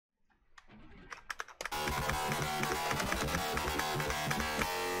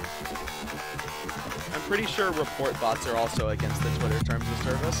pretty sure report bots are also against the Twitter terms of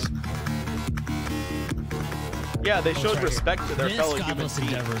service. Yeah, they showed respect to their fellow human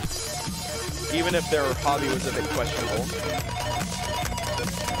beings, even if their hobby was a bit questionable.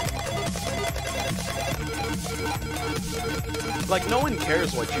 Like, no one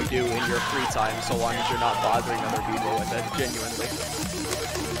cares what you do in your free time so long as you're not bothering other people with it, genuinely.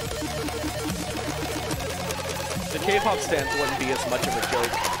 The K-pop stands wouldn't be as much of a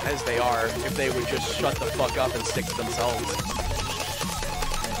joke as they are if they would just shut the fuck up and stick to themselves.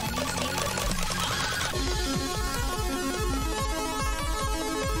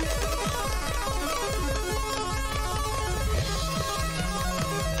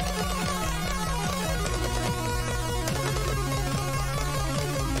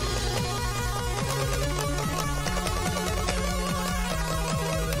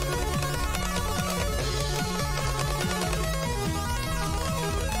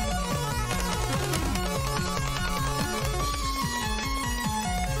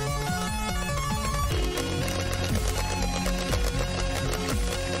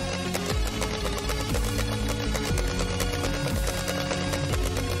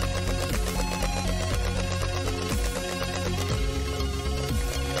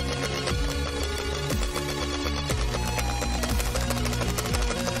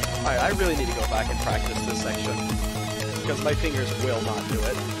 I really need to go back and practice this section, because my fingers will not do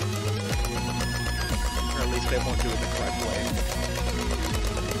it. Or at least they won't do it the correct way.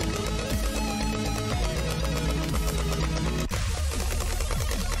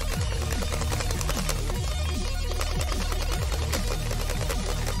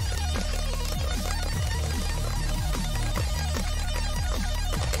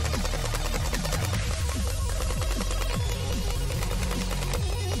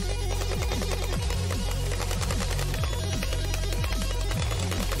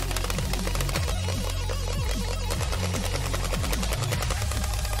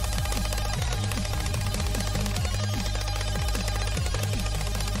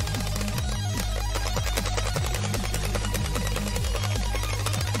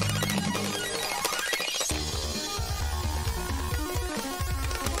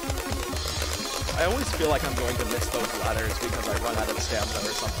 I always feel like I'm going to miss those ladders because I run out of stamina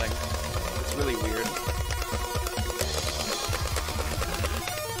or something. It's really weird.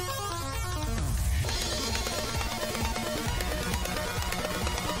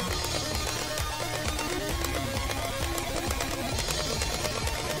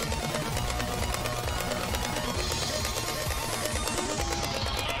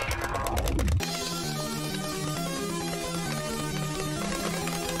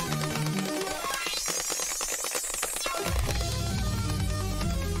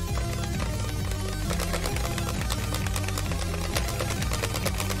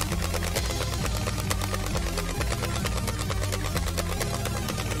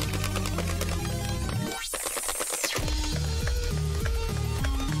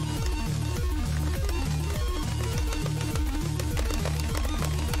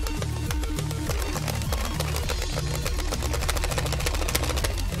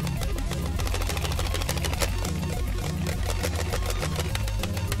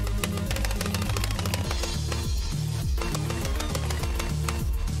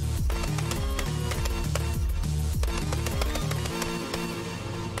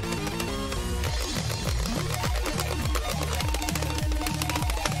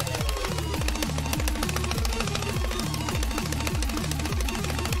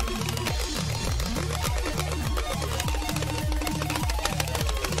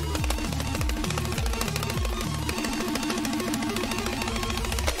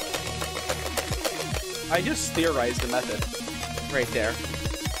 I just theorized a method right there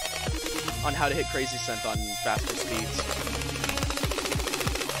on how to hit Crazy Scent on faster speeds.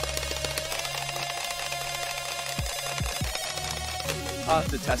 I'll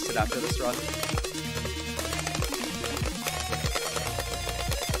have to test it after this run.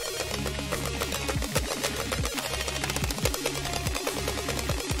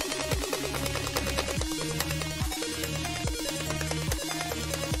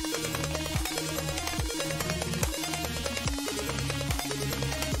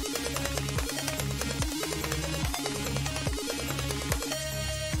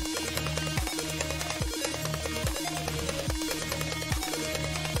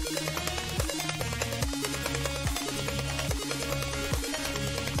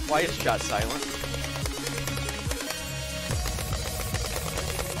 Why is chat silent?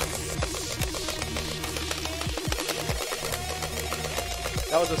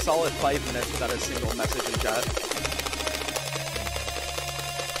 That was a solid 5 minutes without a single message in chat.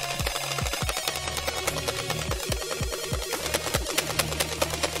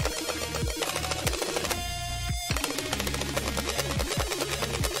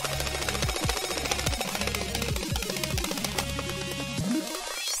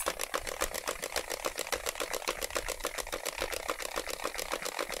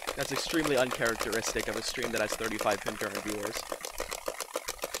 is extremely uncharacteristic of a stream that has 35 concurrent viewers.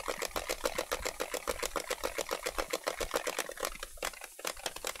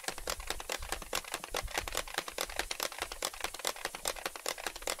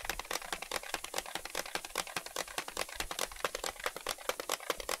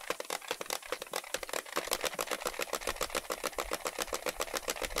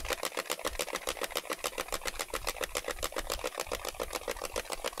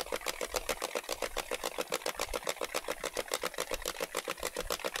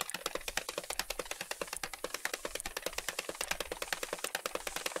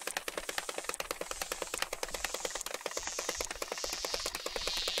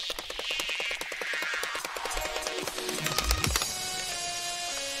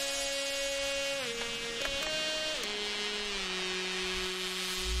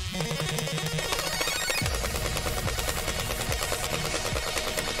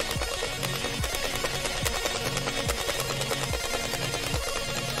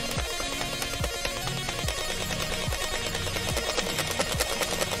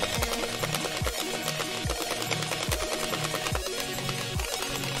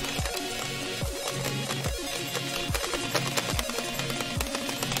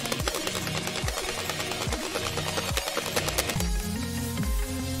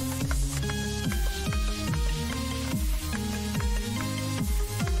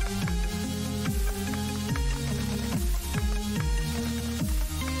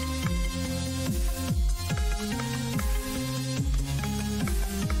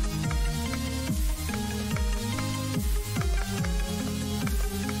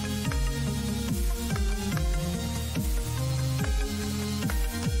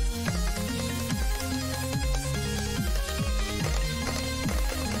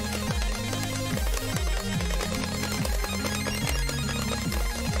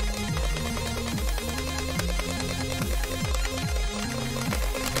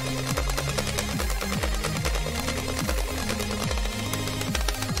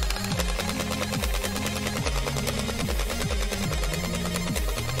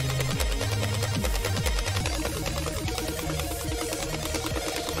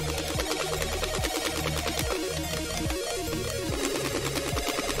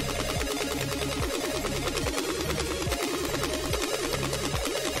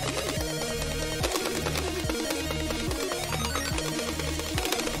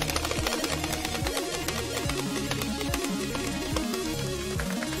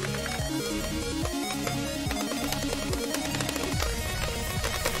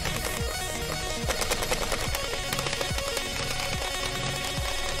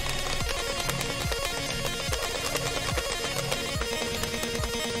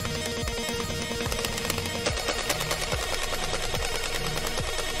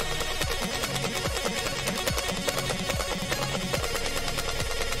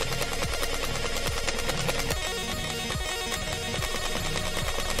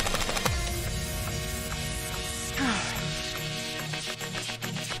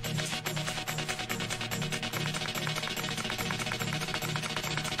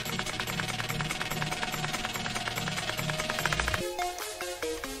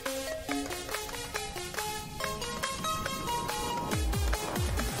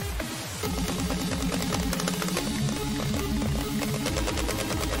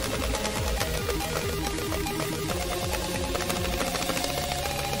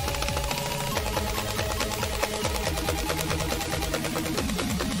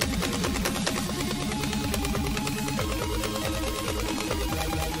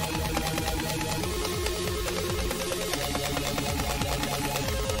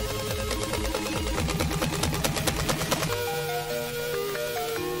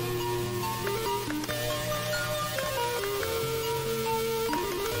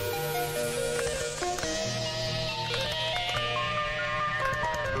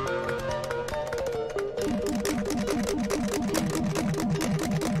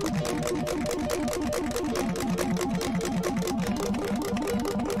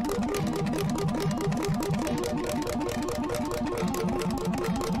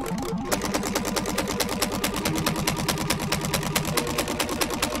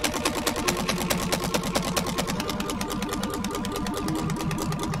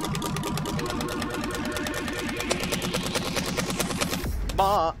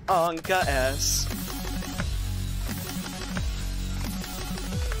 MetallicaAXS.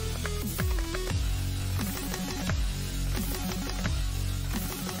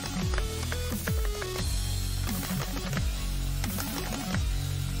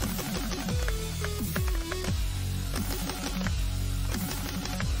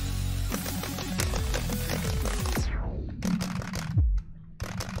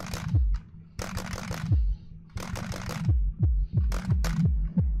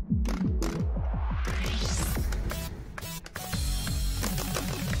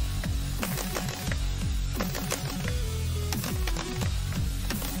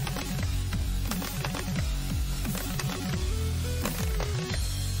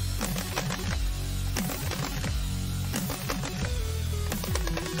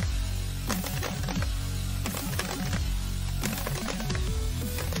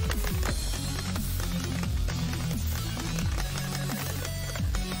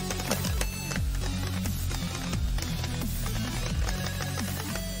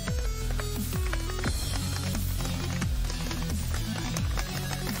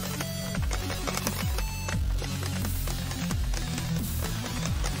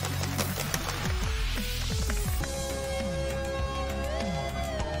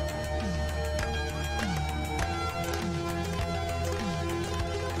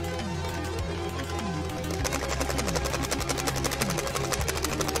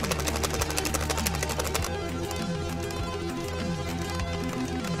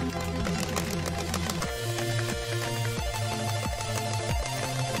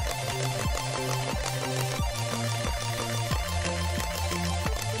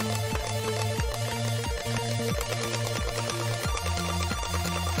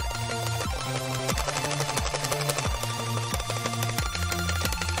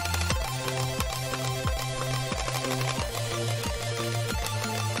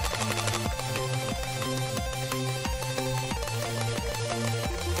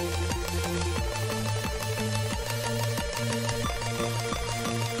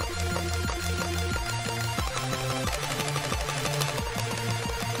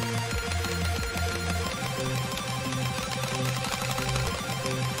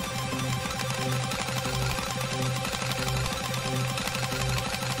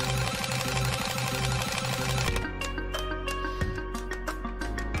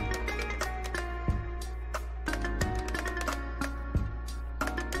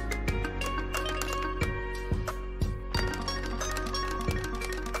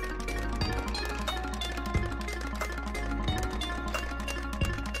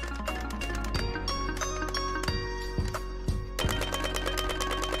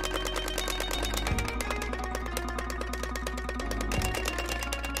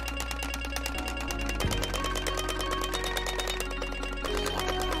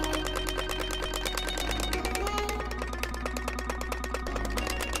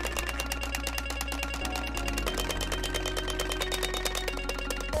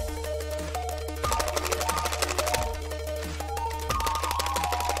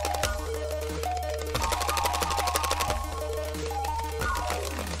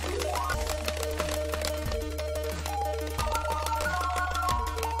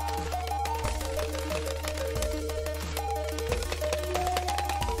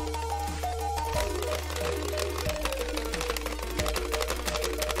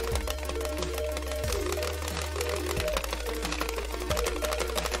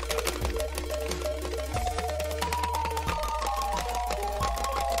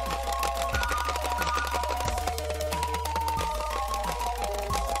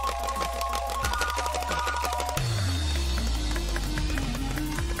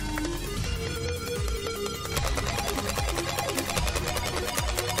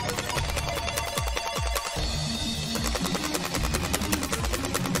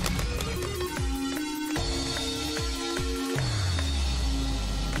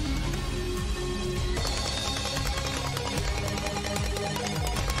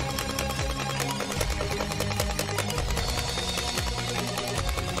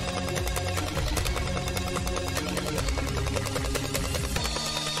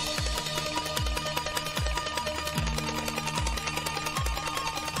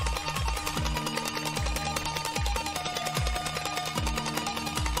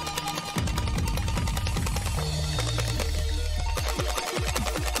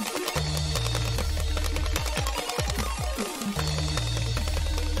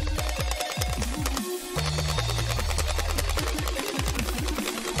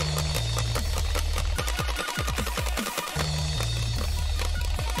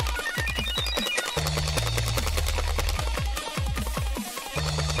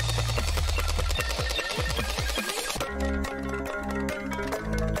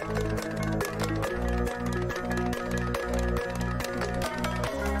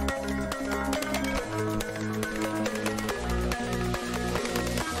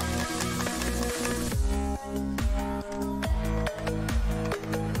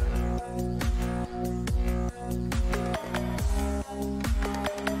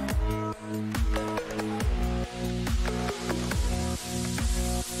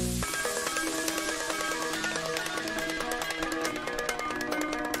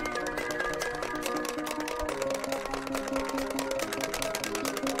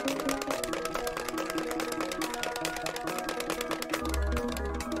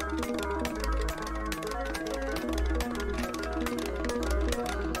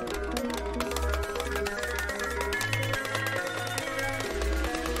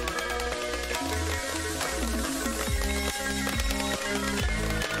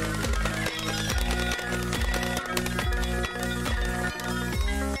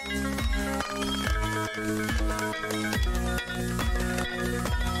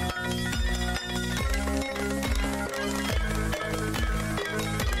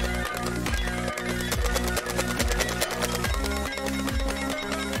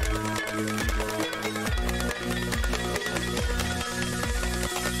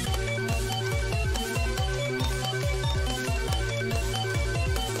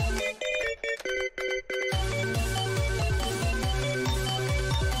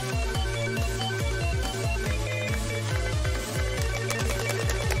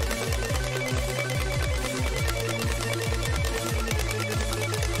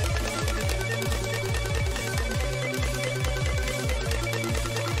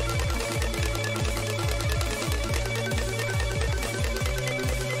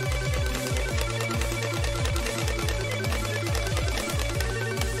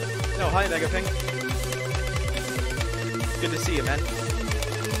 hi, Megaping. Good to see you, man.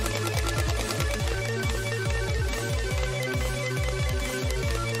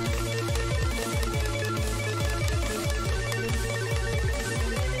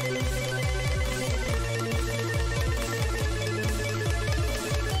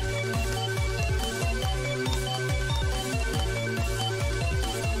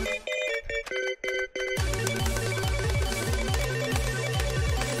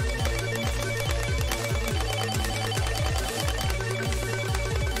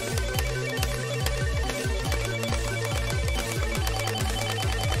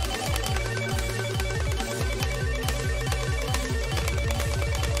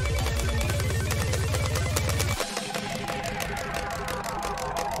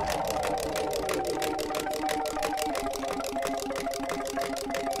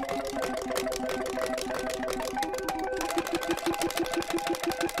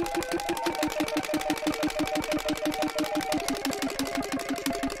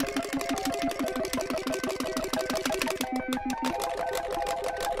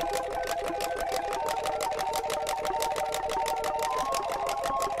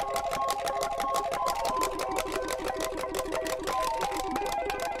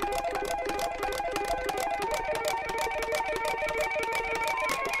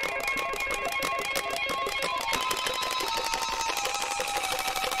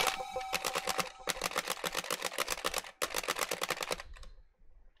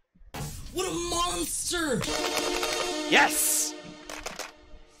 What a monster! Yes!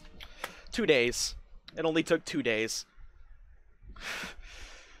 2 days. It only took 2 days.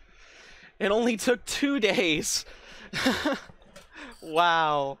 It only took 2 days.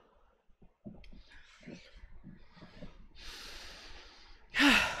 Wow.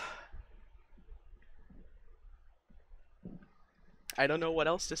 I don't know what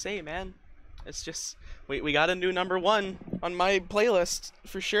else to say, man. It's just, we got a new #1 on my playlist,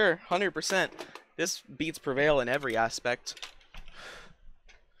 for sure, 100%. This beats Prevail in every aspect.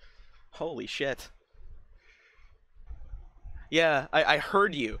 Holy shit. Yeah, I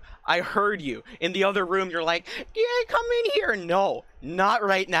heard you. I heard you. In the other room, you're like, yeah, come in here. No, not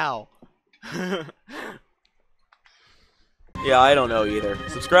right now. Yeah, I don't know either.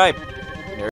 Subscribe.